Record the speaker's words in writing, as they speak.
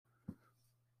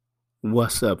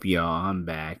What's up, y'all? I'm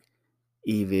back.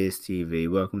 Eviz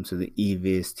TV. Welcome to the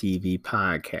Eviz TV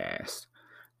podcast.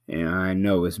 And I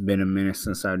know it's been a minute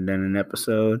since I've done an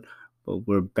episode, but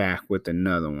we're back with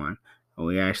another one. And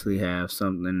we actually have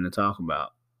something to talk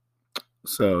about.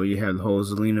 So you have the whole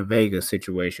Zelina Vega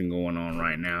situation going on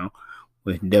right now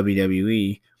with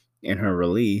WWE and her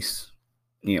release,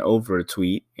 over a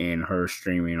tweet and her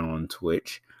streaming on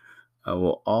Twitch.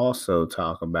 We'll also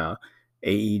talk about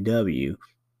AEW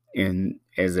and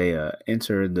as they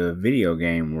enter the video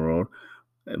game world,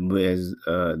 as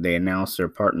they announced their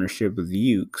partnership with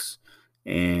Ukes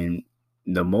and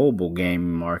the mobile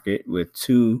gaming market with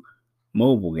two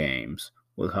mobile games.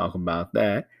 We'll talk about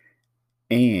that,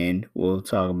 and we'll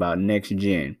talk about next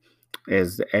gen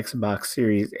as the Xbox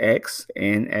Series X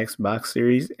and Xbox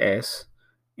Series S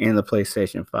and the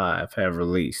PlayStation 5 have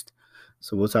released.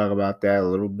 So we'll talk about that a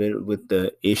little bit with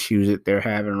the issues that they're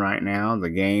having right now, the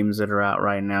games that are out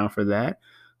right now for that.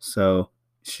 So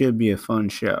should be a fun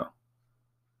show.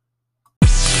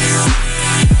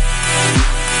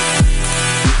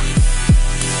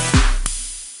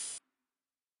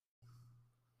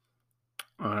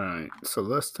 All right, so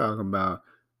let's talk about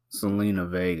Zelina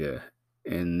Vega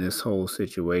and this whole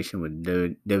situation with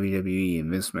WWE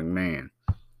and Vince McMahon.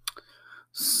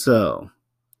 So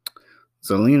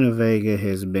Zelina Vega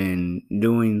has been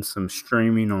doing some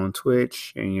streaming on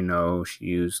Twitch, and she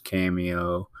used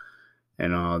Cameo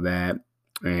and all that,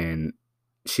 and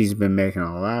she's been making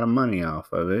a lot of money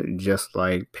off of it, just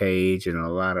like Paige and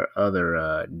a lot of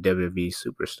other WWE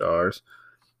superstars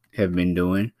have been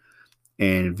doing.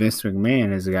 And Vince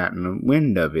McMahon has gotten a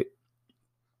wind of it,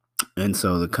 and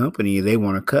so the company, they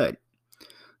want to cut.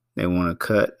 They want a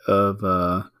cut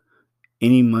of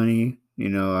any money. I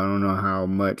don't know how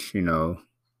much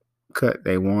cut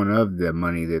they want of the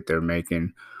money that they're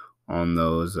making on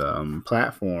those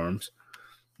platforms,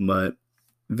 but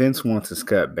Vince wants his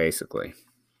cut basically.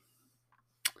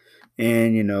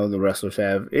 And the wrestlers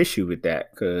have issue with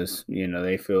that because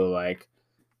they feel like,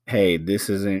 hey, this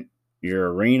isn't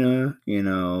your arena,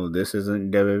 this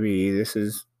isn't WWE, this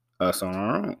is us on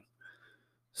our own.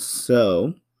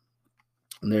 So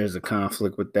there's a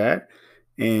conflict with that.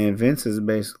 And Vince is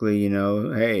basically,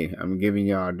 hey, I'm giving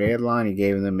y'all a deadline. He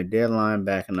gave them a deadline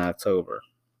back in October.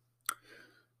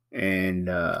 And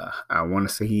I want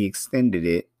to say he extended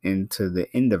it into the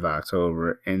end of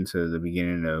October, into the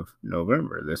beginning of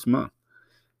November this month.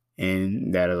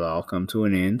 And that has all come to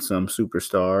an end. Some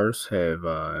superstars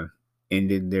have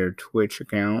ended their Twitch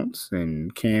accounts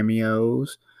and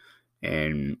cameos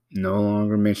and no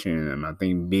longer mentioning them. I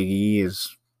think Big E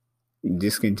has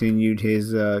discontinued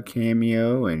his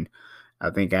cameo, and I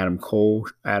think Adam Cole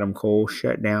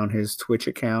shut down his Twitch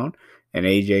account, and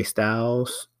AJ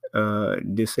Styles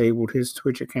disabled his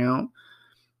Twitch account.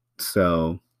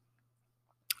 So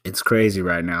it's crazy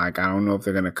right now. Like, I don't know if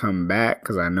they're gonna come back,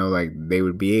 because I know like they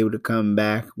would be able to come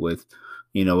back with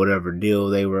whatever deal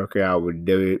they work out with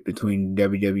between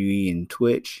WWE and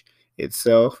Twitch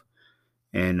itself,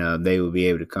 and they would be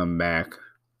able to come back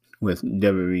with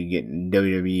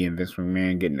WWE and Vince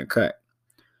McMahon getting a cut.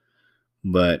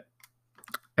 But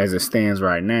as it stands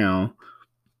right now,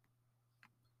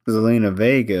 Zelina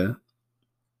Vega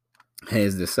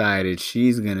has decided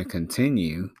she's going to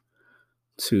continue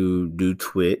to do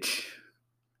Twitch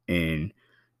and,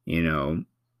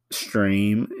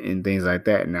 stream and things like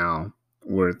that. Now,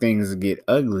 where things get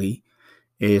ugly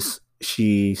is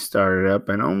she started up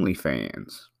an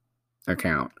OnlyFans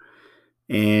account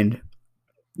and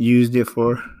used it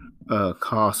for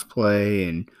cosplay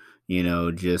and,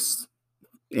 just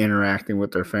interacting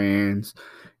with her fans.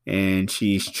 And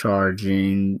she's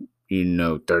charging,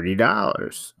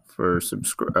 $30 for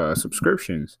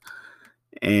subscriptions.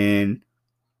 And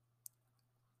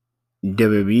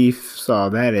WWE saw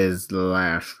that as the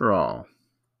last straw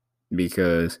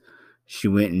because she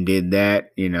went and did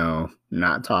that,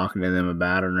 not talking to them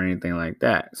about it or anything like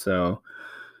that. So,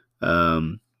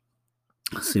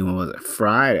 let's see, when was it?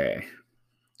 Friday.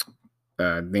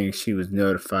 I think she was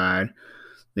notified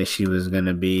that she was going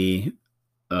to be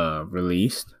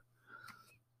released.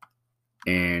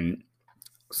 And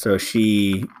so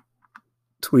she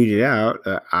tweeted out,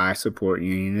 I support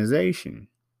unionization.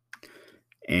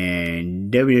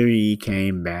 And WWE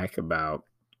came back about,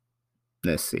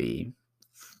 5-10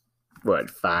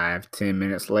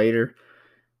 minutes later,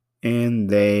 and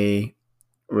they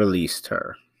released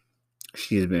her.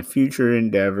 She's been future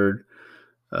endeavored.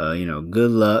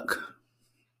 Good luck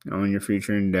on your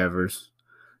future endeavors.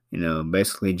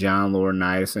 Basically John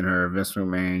Laurinaitis and her, Vince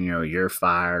McMahon, you're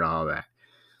fired, all that.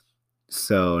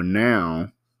 So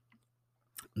now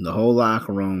The whole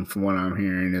locker room, from what I'm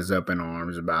hearing, is up in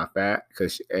arms about that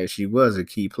because she was a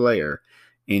key player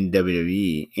in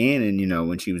WWE and in,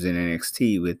 when she was in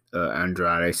NXT with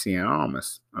Andrade Cien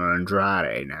Almas, or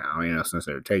Andrade now, since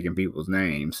they're taking people's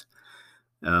names.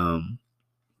 Um,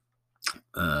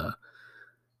 uh,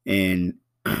 and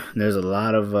there's a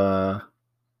lot of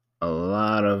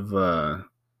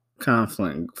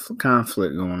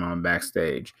conflict going on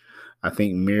backstage. I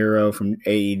think Miro from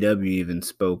AEW even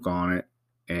spoke on it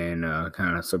and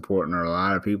kind of supporting her. A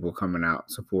lot of people coming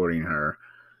out supporting her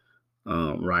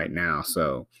right now.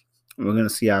 So we're gonna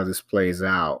see how this plays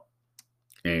out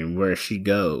and where she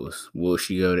goes. Will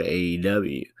she go to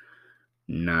AEW?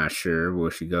 Not sure. Will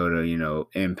she go to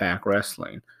Impact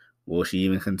Wrestling? Will she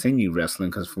even continue wrestling?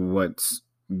 Because from what's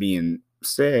being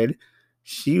said,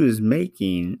 she was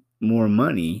making more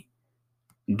money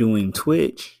doing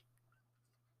Twitch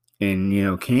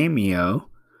and Cameo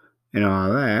and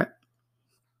all that,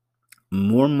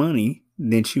 more money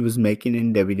than she was making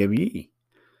in WWE.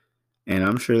 And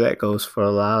I'm sure that goes for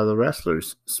a lot of the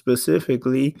wrestlers,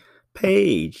 specifically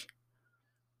Paige.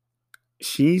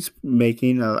 She's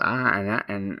making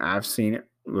and I've seen it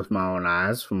with my own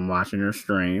eyes from watching her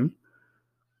stream,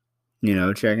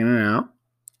 checking it out.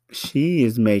 She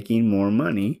is making more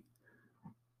money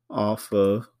off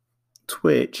of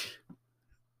Twitch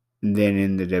than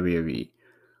in the WWE.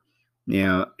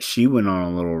 She went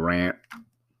on a little rant.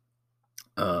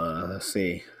 Let's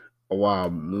see,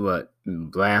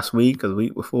 last week or the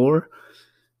week before,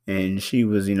 and she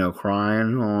was,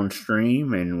 crying on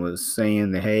stream and was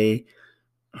saying that, hey,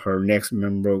 her next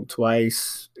member broke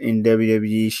twice in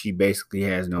WWE. She basically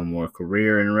has no more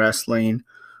career in wrestling.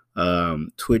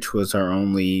 Twitch was her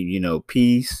only,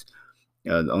 piece.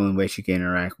 The only way she can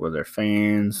interact with her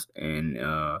fans and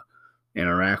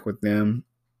interact with them.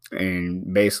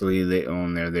 And basically,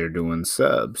 they're doing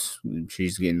subs.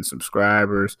 She's getting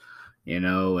subscribers,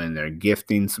 and they're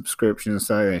gifting subscriptions and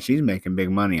stuff. And she's making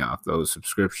big money off those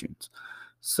subscriptions.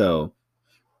 So,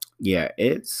 yeah,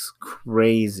 it's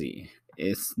crazy.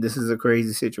 This is a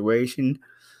crazy situation,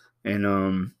 and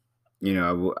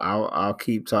I'll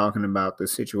keep talking about the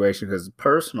situation because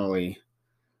personally,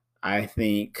 I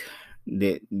think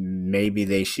that maybe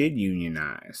they should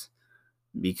unionize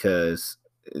because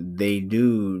they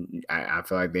do. I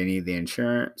feel like they need the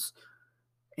insurance,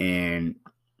 and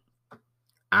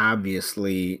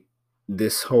obviously,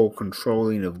 this whole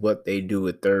controlling of what they do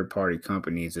with third party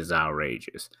companies is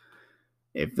outrageous.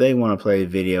 If they want to play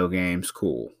video games,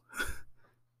 cool.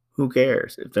 Who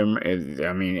cares? I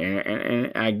mean,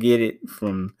 and I get it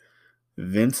from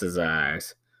Vince's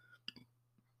eyes.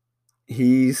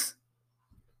 He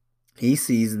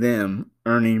sees them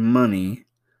earning money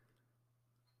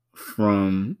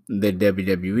from the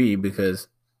WWE because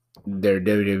their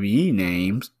WWE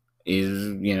names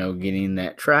is getting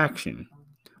that traction,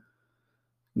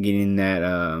 getting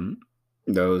that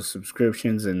those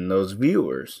subscriptions and those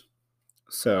viewers.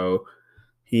 So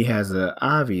he has an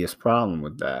obvious problem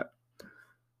with that.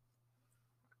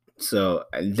 So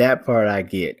that part I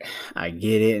get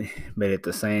it, but at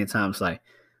the same time, it's like,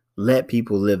 let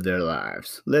people live their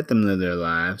lives. Let them live their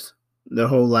lives. Their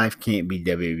whole life can't be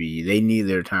WWE. They need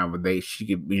their time where she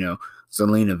could,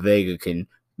 Zelina Vega can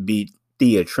beat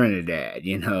Thea Trinidad,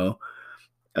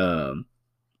 um,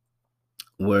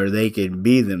 where they could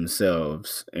be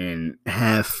themselves and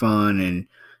have fun and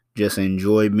just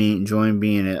enjoy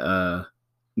being a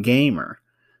gamer.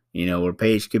 Where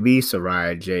Paige could be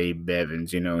Soraya J.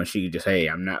 Bevins, and she could just, hey,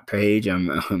 I'm not Paige.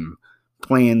 I'm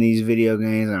playing these video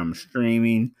games. I'm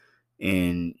streaming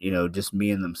and, just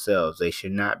being themselves. They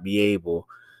should not be able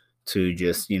to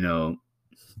just, be a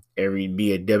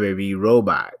WWE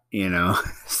robot,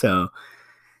 So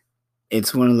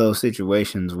it's one of those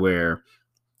situations where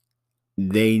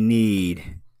they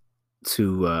need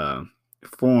to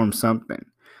form something.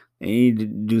 They need to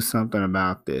do something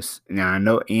about this. Now, I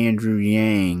know Andrew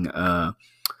Yang,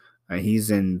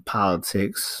 he's in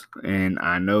politics, and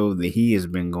I know that he has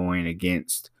been going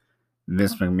against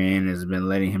Vince McMahon, has been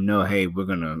letting him know, hey, we're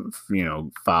going to,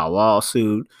 file a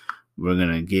lawsuit. We're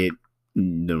going to get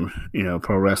the,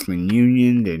 Pro Wrestling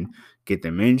Union and get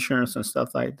them insurance and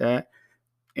stuff like that.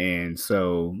 And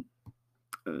so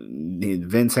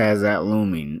Vince has that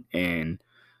looming. And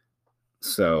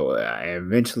so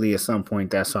eventually, at some point,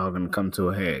 that's all going to come to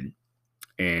a head.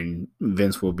 And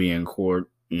Vince will be in court.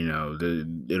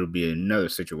 It'll be another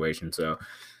situation. So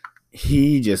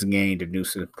he just gained a new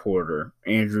supporter.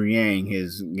 Andrew Yang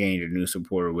has gained a new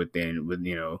supporter with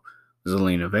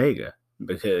Zelina Vega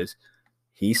because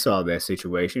he saw that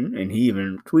situation and he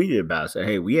even tweeted about it. Said,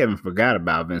 hey, we haven't forgot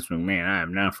about Vince McMahon. I have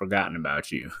not forgotten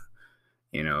about you.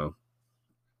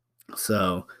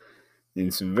 So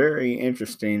it's very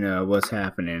interesting what's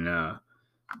happening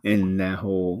in that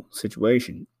whole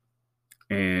situation.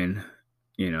 And,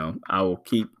 I will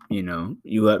keep, you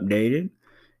updated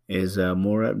as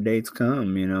more updates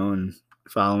come, and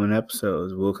following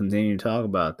episodes. We'll continue to talk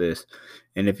about this.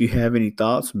 And if you have any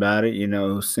thoughts about it,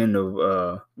 send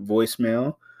a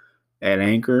voicemail at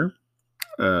Anchor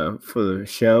for the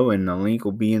show, and the link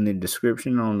will be in the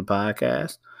description on the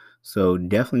podcast. So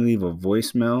definitely leave a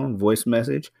voice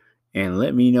message, and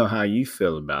let me know how you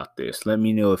feel about this. Let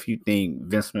me know if you think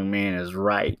Vince McMahon is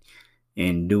right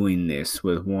in doing this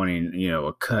with wanting,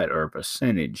 a cut or a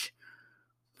percentage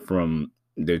from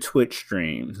the Twitch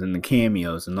streams and the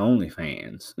cameos and the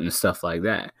OnlyFans and stuff like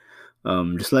that.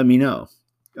 Just let me know.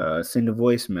 Send a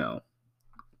voicemail.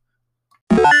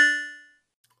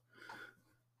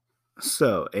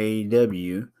 So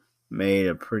AEW made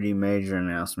a pretty major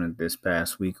announcement this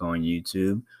past week on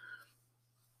YouTube.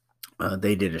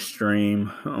 They did a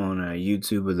stream on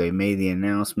YouTube where they made the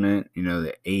announcement.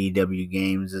 The AEW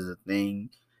games is a thing.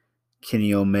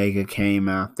 Kenny Omega came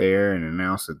out there and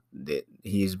announced that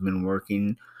he's been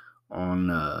working on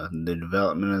the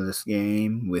development of this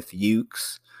game with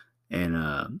Ukes.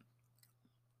 And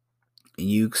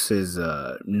Ukes is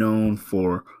known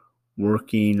for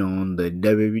working on the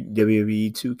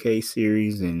WWE 2K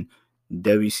series and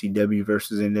WCW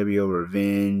versus NWO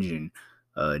Revenge and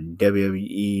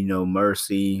WWE No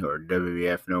Mercy or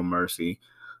WWF No Mercy,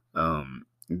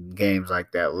 games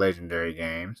like that, legendary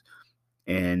games.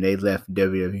 And they left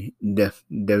WWE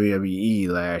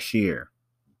last year.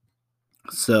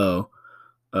 So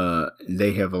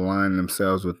they have aligned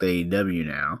themselves with AEW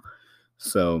now.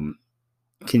 So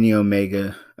Kenny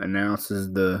Omega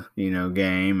announces the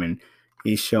game, and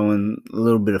he's showing a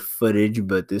little bit of footage,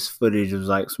 but this footage was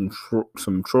like some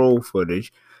troll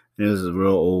footage. And it was a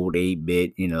real old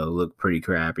 8-bit, looked pretty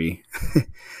crappy.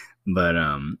 But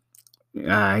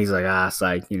he's like,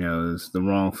 psych, it's the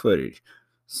wrong footage.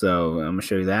 So I'm gonna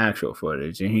show you the actual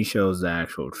footage, and he shows the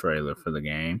actual trailer for the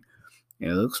game.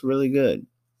 And it looks really good.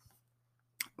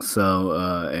 So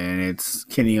and it's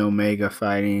Kenny Omega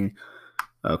fighting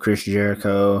Chris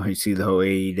Jericho. You see the whole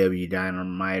AEW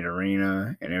Dynamite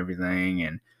Arena and everything,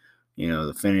 and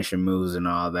the finishing moves and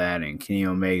all that. And Kenny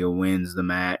Omega wins the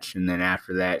match, and then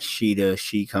after that, she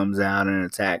comes out and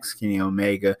attacks Kenny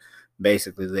Omega,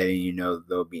 basically letting you know that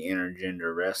there'll be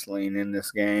intergender wrestling in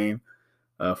this game,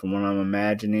 from what I'm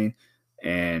imagining,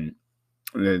 and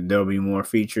there'll be more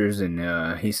features.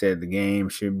 And he said the game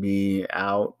should be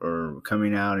out or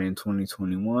coming out in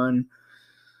 2021.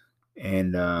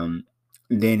 And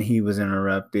then he was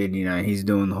interrupted. He's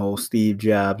doing the whole Steve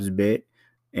Jobs bit,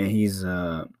 and he's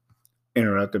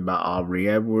interrupted by Aubrey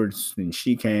Edwards, and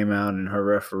she came out in her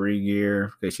referee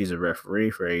gear because she's a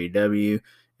referee for AEW.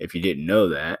 If you didn't know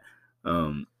that,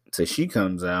 so she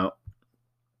comes out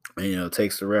and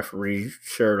takes the referee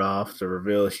shirt off to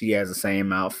reveal she has the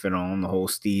same outfit on, the whole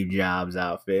Steve Jobs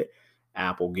outfit,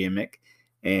 Apple gimmick,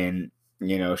 and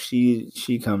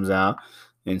she comes out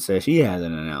and says she has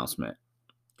an announcement,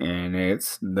 and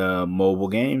it's the mobile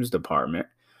games department,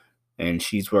 and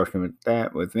she's working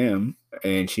with them,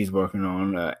 and she's working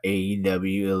on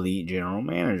AEW Elite General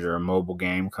Manager, a mobile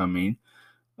game coming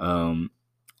to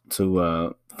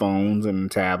phones and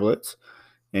tablets,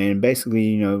 and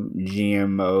basically,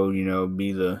 GMO,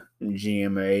 be the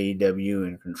GM of AEW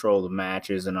and control the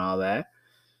matches and all that.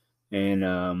 And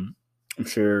I'm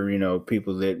sure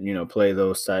people that play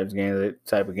those type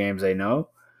of games, they know.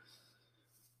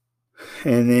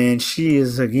 And then she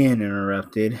is again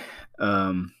interrupted.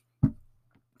 That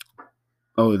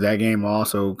game will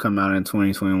also come out in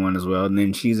 2021 as well. And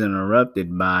then she's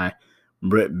interrupted by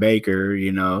Britt Baker,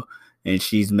 and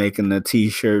she's making the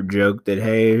T-shirt joke that,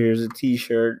 hey, here's a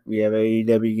T-shirt. We have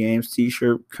AEW Games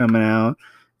T-shirt coming out,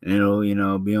 and it'll,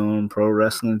 be on Pro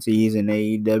Wrestling Tees and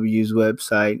AEW's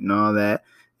website and all that.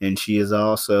 And she is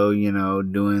also,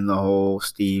 doing the whole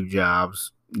Steve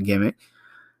Jobs gimmick,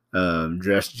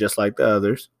 dressed just like the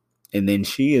others. And then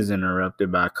she is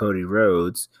interrupted by Cody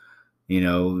Rhodes,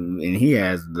 and he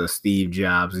has the Steve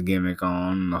Jobs gimmick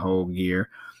on, the whole gear.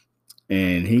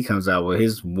 And he comes out with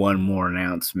his one more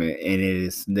announcement, and it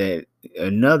is that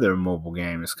another mobile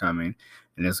game is coming,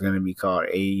 and it's going to be called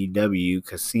AEW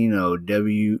Casino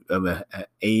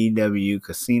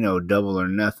Double or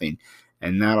Nothing,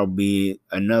 and that'll be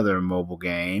another mobile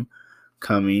game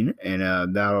coming,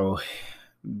 and that'll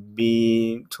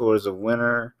be towards the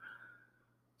winter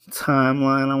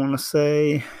timeline. I want to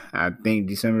say, I think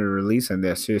December release, and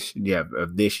that's just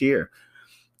of this year,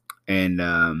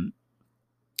 and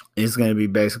it's going to be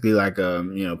basically like a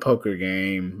poker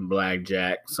game,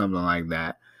 blackjack, something like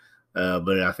that.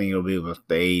 but I think it'll be with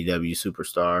the AEW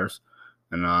superstars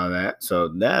and all that. So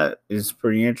that is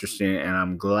pretty interesting, and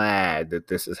I'm glad that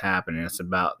this is happening. It's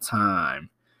about time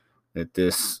that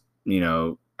this,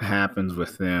 happens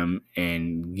with them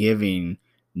and giving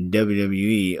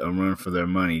WWE a run for their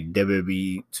money,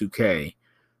 WWE 2K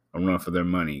a run for their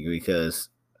money, because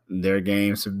their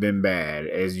games have been bad,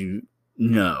 as you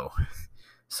know.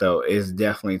 So it's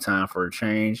definitely time for a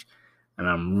change. And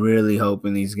I'm really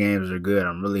hoping these games are good.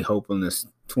 I'm really hoping this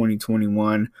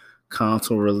 2021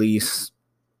 console release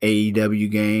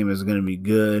AEW game is going to be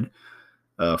good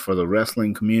for the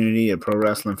wrestling community and pro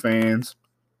wrestling fans.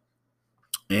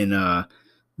 And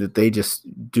that they just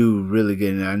do really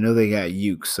good. And I know they got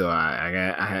Uke, so I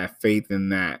have faith in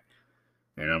that.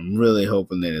 And I'm really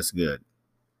hoping that it's good.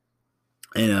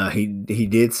 And he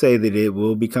did say that it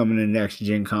will be coming to next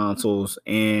gen consoles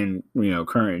and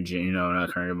current gen,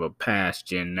 not current but past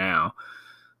gen now,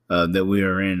 that we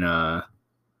are in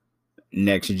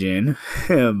next gen.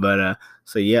 But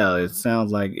so yeah, it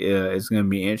sounds like it's going to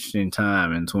be an interesting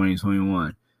time in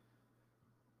 2021.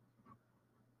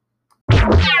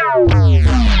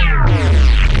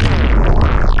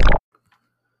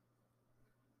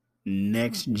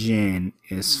 Next gen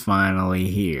is finally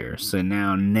here. So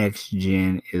now next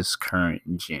gen is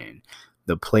current gen.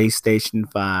 The PlayStation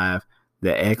 5, the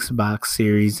Xbox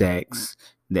Series X,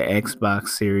 the Xbox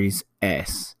Series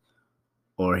S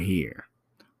are here.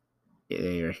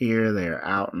 They are here. They're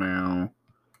out now.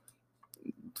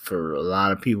 For a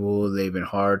lot of people, they've been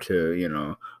hard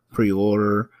to,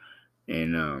 pre-order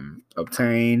and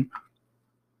obtain.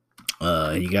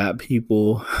 You got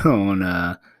people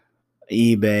on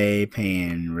eBay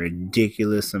paying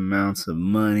ridiculous amounts of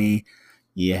money.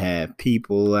 You have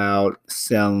people out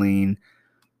selling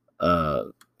uh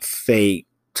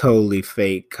totally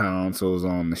fake consoles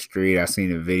on the street. I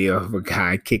seen a video of a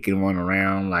guy kicking one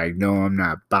around like, no, I'm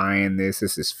not buying this.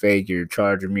 This is fake. You're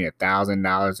charging me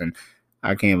 $1,000, and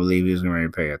I can't believe he was going to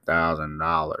pay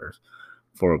 $1,000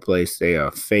 for a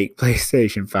fake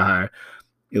PlayStation 5.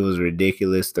 It was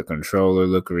ridiculous. The controller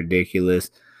looked ridiculous.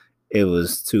 It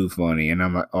was too funny, and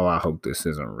I'm like, oh, I hope this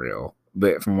isn't real.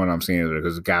 But from what I'm seeing,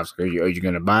 because the guy's like, are you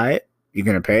going to buy it? You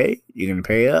going to pay? You going to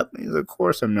pay up? He's like, of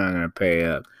course I'm not going to pay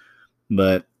up.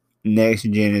 But next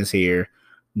gen is here.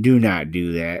 Do not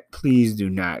do that. Please do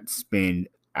not spend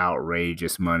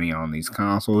outrageous money on these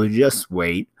consoles. Just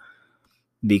wait,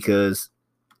 because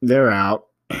they're out.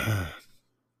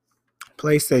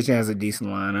 PlayStation has a decent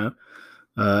lineup.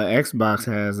 Xbox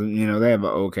has, they have an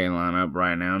okay lineup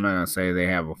right now. I'm not gonna say they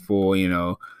have a full,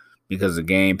 because of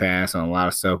Game Pass and a lot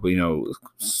of stuff. But,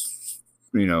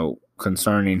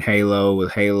 concerning Halo,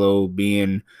 with Halo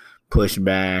being pushed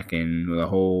back, and the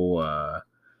whole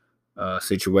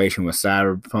situation with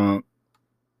Cyberpunk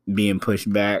being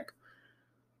pushed back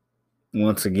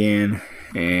once again,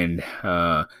 and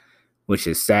which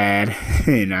is sad.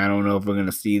 And I don't know if we're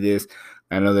gonna see this.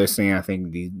 I know they're saying, I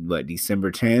think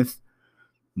December 10th.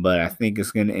 But I think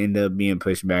it's going to end up being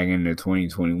pushed back into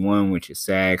 2021, which is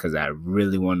sad because I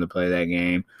really wanted to play that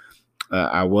game.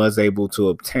 I was able to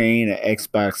obtain an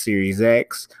Xbox Series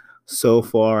X. So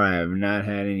far, I have not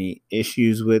had any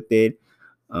issues with it.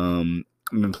 I've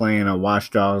been playing a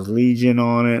Watch Dogs Legion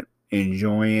on it,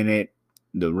 enjoying it.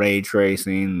 The ray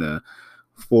tracing, the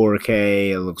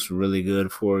 4K, it looks really good.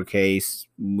 4K,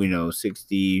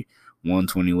 60,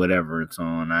 120, whatever it's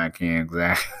on. I can't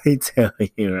exactly tell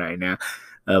you right now.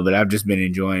 But I've just been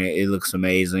enjoying it. It looks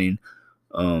amazing.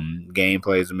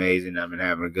 Gameplay is amazing. I've been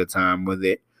having a good time with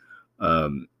it. I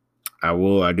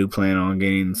do plan on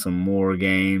getting some more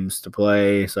games to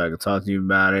play so I can talk to you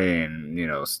about it,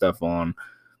 and stuff on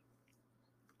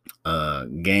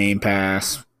Game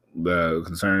Pass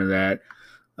concerning that.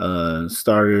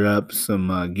 Started up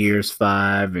some Gears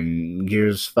 5, and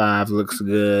Gears 5 looks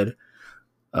good.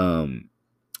 I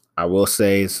will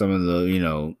say some of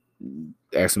the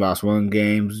Xbox One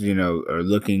games, are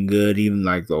looking good. Even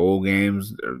like the old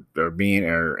games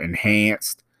are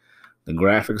enhanced. The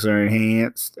graphics are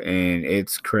enhanced, and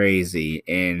it's crazy.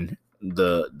 And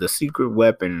the secret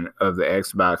weapon of the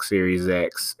Xbox Series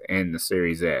X and the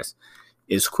Series S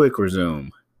is Quick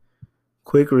Resume.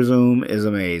 Quick Resume is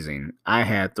amazing. I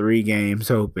had 3 games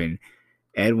open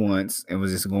at once and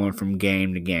was just going from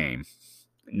game to game,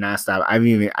 nonstop.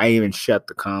 I even shut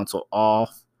the console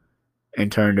off and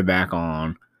turned it back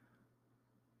on.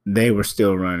 They were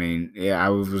still running. Yeah, I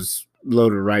was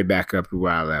loaded right back up to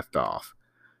where I left off.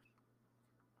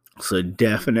 So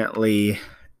definitely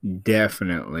check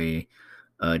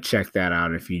that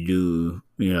out if you do,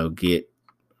 get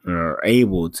or are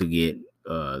able to get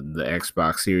the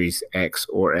Xbox Series X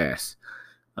or S.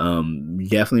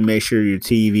 Definitely make sure your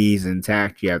TV is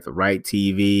intact. You have the right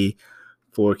TV.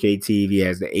 4K TV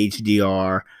has the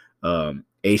HDR,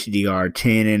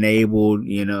 HDR10 enabled.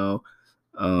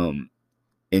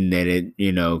 And that it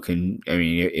can. I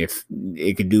mean, if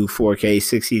it could do 4K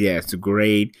 60, that's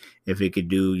great. If it could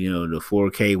do the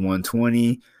 4K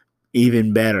 120,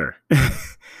 even better.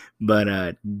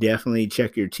 But definitely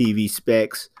check your TV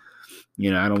specs.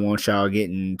 I don't want y'all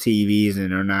getting TVs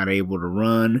and they're not able to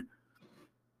run.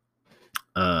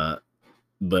 Uh,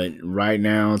 but right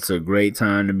now it's a great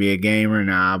time to be a gamer.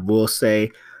 Now I will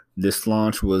say this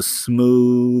launch was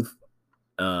smooth.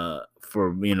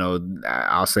 For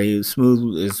I'll say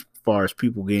smooth as far as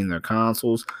people getting their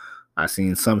consoles. I've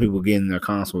seen some people getting their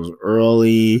consoles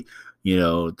early,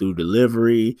 through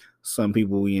delivery. Some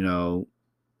people,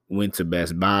 went to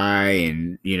Best Buy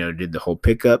and did the whole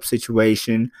pickup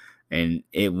situation, and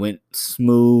it went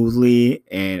smoothly.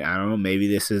 And I don't know, maybe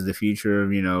this is the future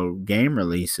of game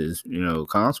releases,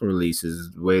 console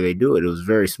releases, the way they do it. It was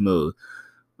very smooth.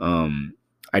 Um,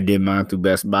 I did mine through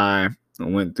Best Buy. I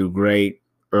went through great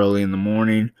early in the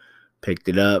morning, picked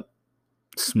it up,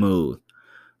 smooth.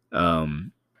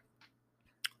 Um,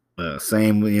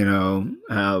 Same with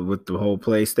how with the whole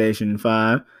PlayStation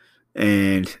 5,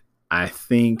 and I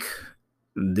think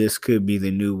this could be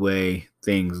the new way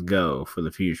things go for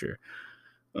the future.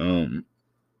 Um,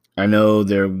 I know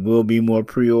there will be more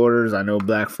pre-orders. I know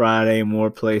Black Friday,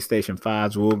 more PlayStation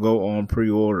 5s will go on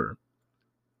pre-order,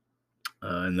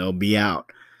 and they'll be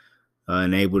out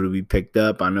and able to be picked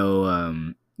up. I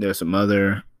know there's some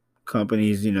other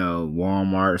companies,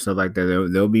 Walmart, stuff like that.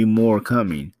 There'll be more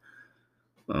coming.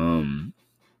 Um,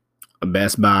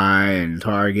 Best Buy and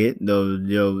Target,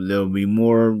 there'll be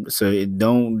more. So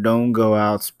don't go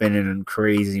out spending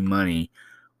crazy money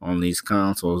on these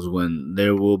consoles when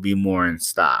there will be more in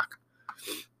stock.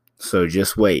 So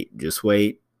just wait.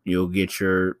 You'll get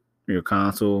your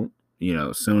console,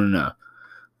 soon enough.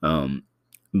 Um,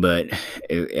 but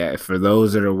for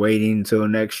those that are waiting until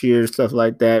next year, stuff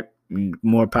like that,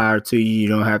 more power to you. You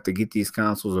don't have to get these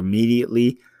consoles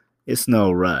immediately. It's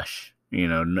no rush.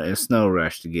 It's no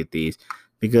rush to get these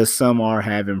because some are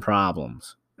having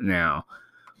problems now.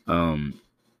 Um,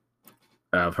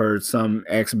 I've heard some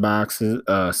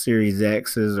Xboxes, Series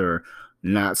X's are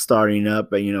not starting up,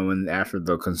 but when after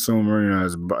the consumer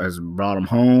has brought them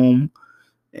home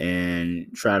and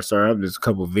try to start up. There's a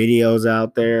couple videos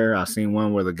out there. I seen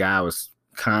one where the guy was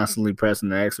constantly pressing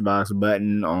the Xbox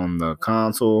button on the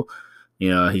console.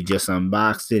 He just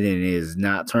unboxed it and it is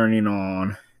not turning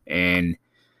on. And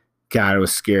God, it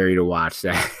was scary to watch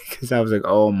that because I was like,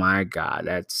 oh my God,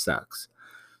 that sucks.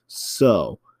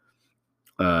 So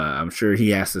I'm sure he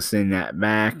has to send that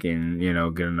back and,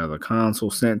 get another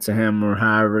console sent to him or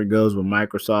however it goes with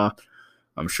Microsoft.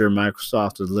 I'm sure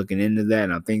Microsoft is looking into that,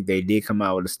 and I think they did come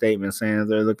out with a statement saying that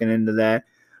they're looking into that.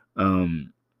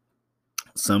 Um,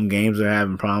 some games are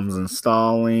having problems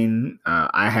installing.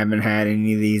 I haven't had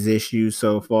any of these issues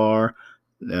so far.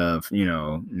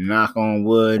 Knock on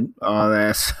wood, all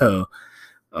that. So,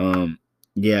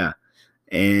 yeah.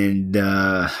 And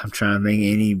I'm trying to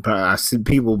think I see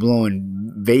people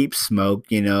blowing vape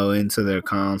smoke, into their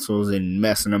consoles and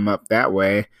messing them up that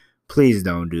way. Please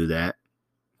don't do that.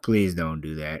 Please don't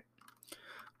do that.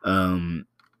 Um,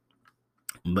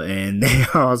 but and they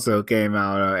also came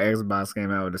out. Xbox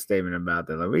came out with a statement about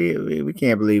that. Like we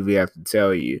can't believe we have to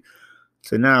tell you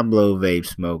to not blow vape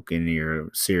smoke in your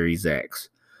Series X.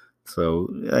 So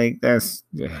like that's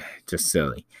just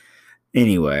silly.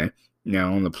 Anyway,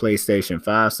 now on the PlayStation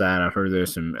 5 side, I've heard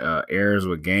there's some errors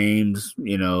with games.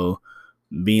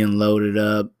 Being loaded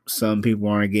up. Some people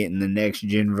aren't getting the next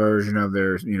gen version of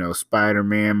their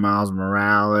Spider-Man, Miles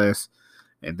Morales,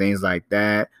 and things like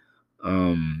that.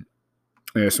 Um,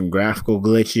 there's some graphical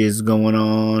glitches going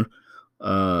on,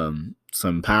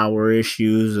 some power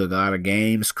issues, a lot of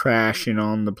games crashing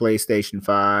on the PlayStation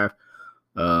 5.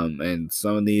 And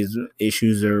some of these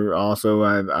issues are also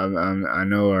I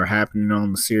know are happening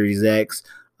on the Series X.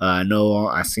 I know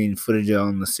I seen footage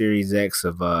on the Series X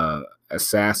of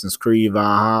Assassin's Creed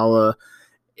Valhalla.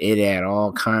 It had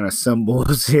all kind of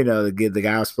symbols, the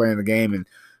guy was playing the game and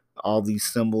all these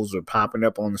symbols are popping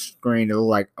up on the screen. It looked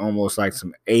like almost like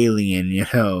some alien,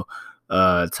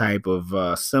 type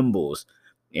of symbols.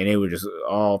 And they were just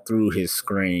all through his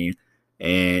screen.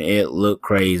 And it looked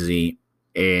crazy.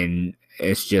 And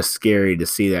it's just scary to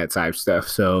see that type stuff.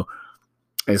 So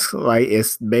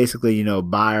it's basically,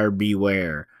 buyer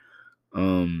beware.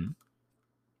 Um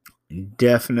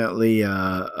Definitely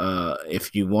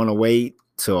if you want to wait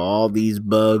till all these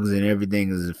bugs and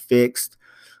everything is fixed,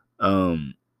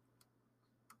 um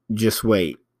just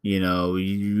wait.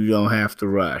 You don't have to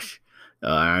rush.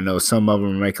 I know some of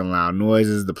them are making loud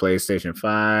noises. The PlayStation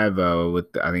 5 with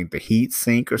I think the heat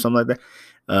sink or something like that.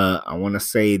 I want to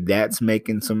say that's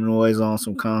making some noise on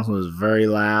some consoles, very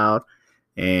loud,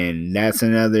 and that's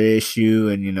another issue.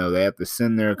 And they have to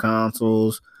send their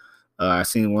consoles. I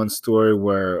seen one story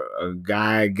where a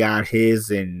guy got his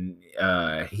and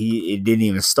it didn't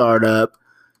even start up,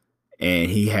 and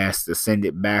he has to send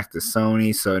it back to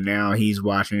Sony. So now he's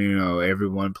watching,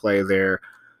 everyone play their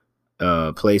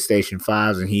PlayStation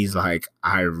 5s, and he's like,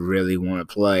 I really want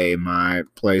to play my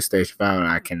PlayStation 5 and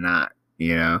I cannot,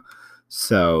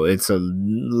 So it's a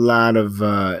lot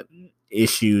of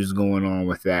issues going on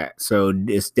with that. So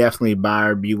it's definitely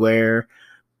buyer beware.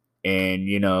 And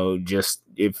just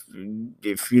if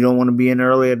you don't want to be an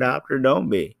early adopter, don't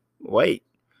be. Wait.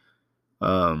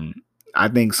 Um, I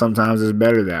think sometimes it's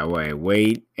better that way.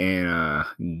 Wait and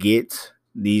get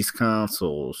these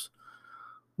consoles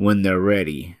when they're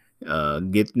ready.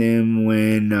 Get them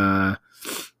when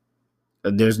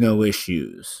there's no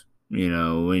issues.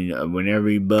 When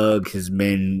every bug has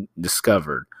been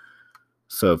discovered.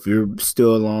 So if you're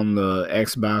still on the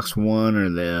Xbox One or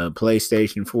the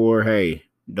PlayStation 4, hey,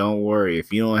 don't worry.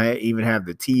 If you don't even have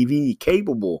the TV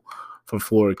capable for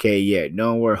 4K yet,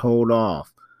 don't worry. Hold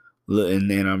off.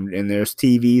 And there's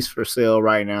TVs for sale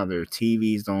right now. There are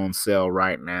TVs on sale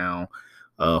right now.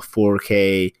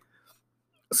 4K,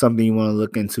 something you want to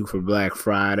look into for Black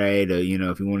Friday. To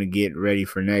if you want to get ready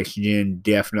for next gen,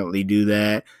 definitely do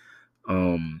that.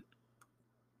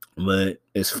 But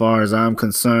as far as I'm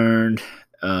concerned,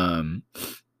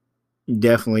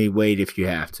 definitely wait if you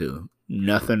have to.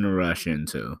 Nothing to rush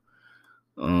into.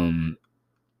 And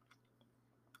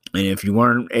if you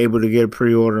weren't able to get a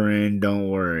pre-order in, don't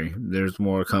worry. There's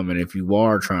more coming. If you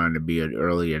are trying to be an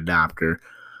early adopter,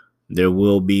 there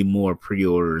will be more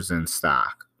pre-orders in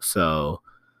stock. So,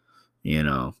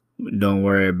 don't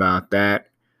worry about that.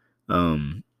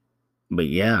 But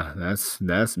yeah,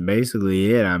 that's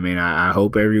basically it. I mean, I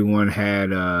hope everyone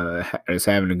is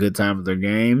having a good time with their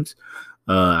games.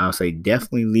 I'll say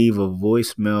definitely leave a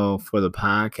voicemail for the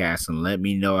podcast and let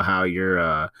me know how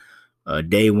your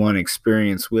day one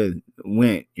experience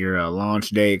went, your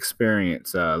launch day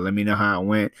experience. Let me know how it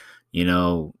went.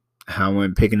 How it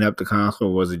went picking up the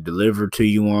console. Was it delivered to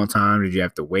you on time? Did you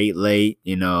have to wait late?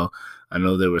 I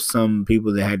know there were some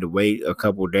people that had to wait a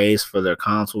couple days for their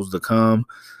consoles to come.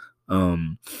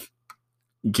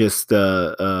 Just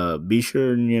be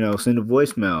sure and send a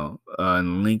voicemail. And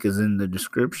the link is in the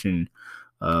description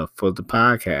for the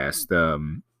podcast.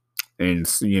 And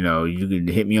you can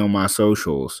hit me on my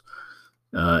socials.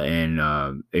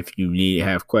 And if you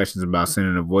have questions about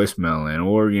sending a voicemail in,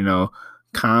 or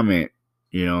comment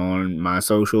on my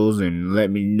socials and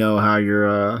let me know how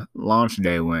your launch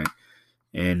day went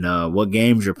and what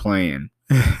games you're playing.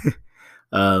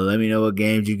 Let me know what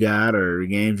games you got or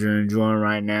games you're enjoying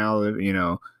right now. Let me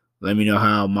know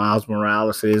how Miles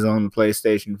Morales is on the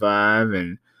PlayStation 5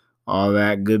 and all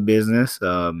that good business.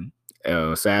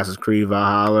 Assassin's Creed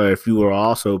Valhalla. If you were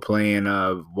also playing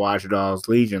Watch Dogs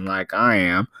Legion like I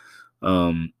am,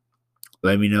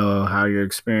 let me know how your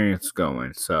experience is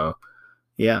going. So,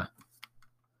 yeah.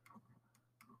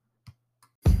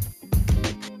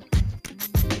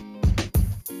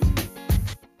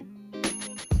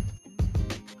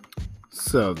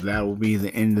 So that will be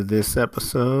the end of this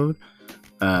episode.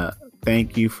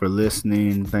 Thank you for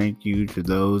listening. Thank you to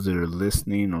those that are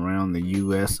listening around the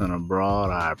U.S. and abroad.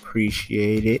 I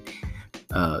appreciate it.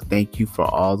 Thank you for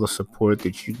all the support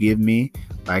that you give me.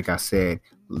 Like I said,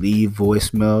 leave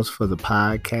voicemails for the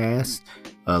podcast.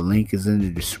 A link is in the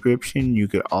description. You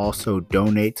could also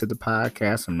donate to the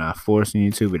podcast. I'm not forcing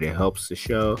you to, but it helps the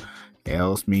show. It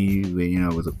helps me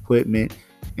with equipment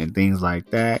and things like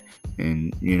that,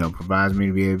 and provides me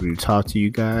to be able to talk to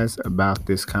you guys about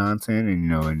this content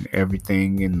and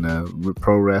everything in the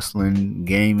pro wrestling,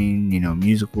 gaming,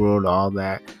 music world, all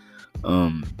that.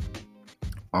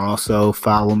 Also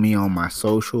follow me on my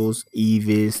socials,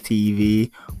 EvizTV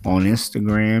on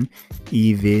Instagram,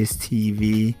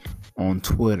 EvizTV on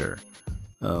Twitter.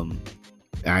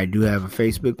 I do have a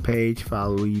Facebook page.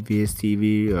 Follow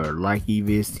EvizTV or like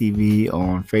EvizTV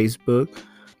on Facebook.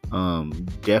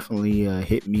 Definitely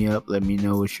hit me up. Let me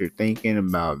know what you're thinking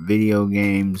about video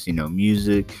games,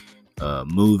 music,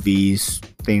 movies,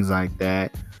 things like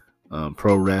that.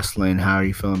 Pro wrestling. How are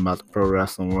you feeling about the pro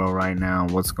wrestling world right now?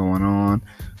 What's going on?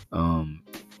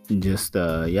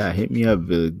 Hit me up.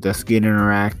 Let's get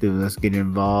interactive. Let's get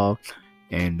involved.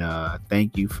 And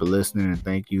thank you for listening, and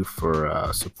thank you for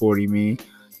supporting me.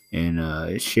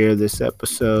 And share this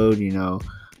episode.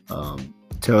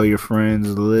 Tell your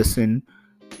friends to listen.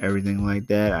 everything like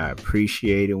that. I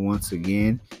appreciate it once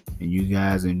again. And you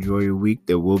guys enjoy your week.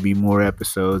 There will be more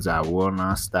episodes. I will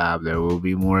not stop. There will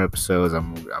be more episodes.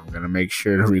 I'm gonna make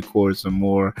sure to record some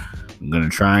more. I'm gonna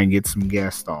try and get some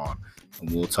guests on.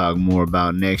 And we'll talk more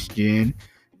about next gen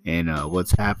and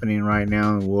what's happening right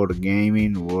now in the world of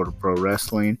gaming, the world of pro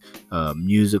wrestling,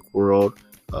 music world.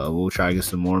 We'll try to get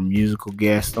some more musical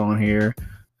guests on here,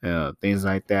 things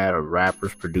like that,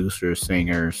 rappers, producers,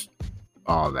 singers,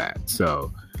 all that.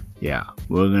 So, yeah,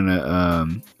 we're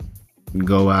gonna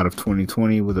go out of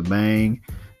 2020 with a bang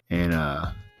and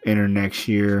enter next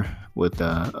year with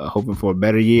hoping for a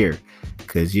better year,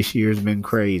 because this year's been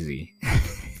crazy,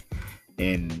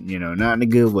 and not in a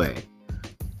good way.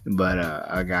 But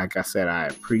like I said, I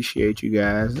appreciate you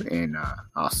guys, and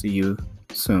I'll see you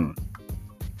soon.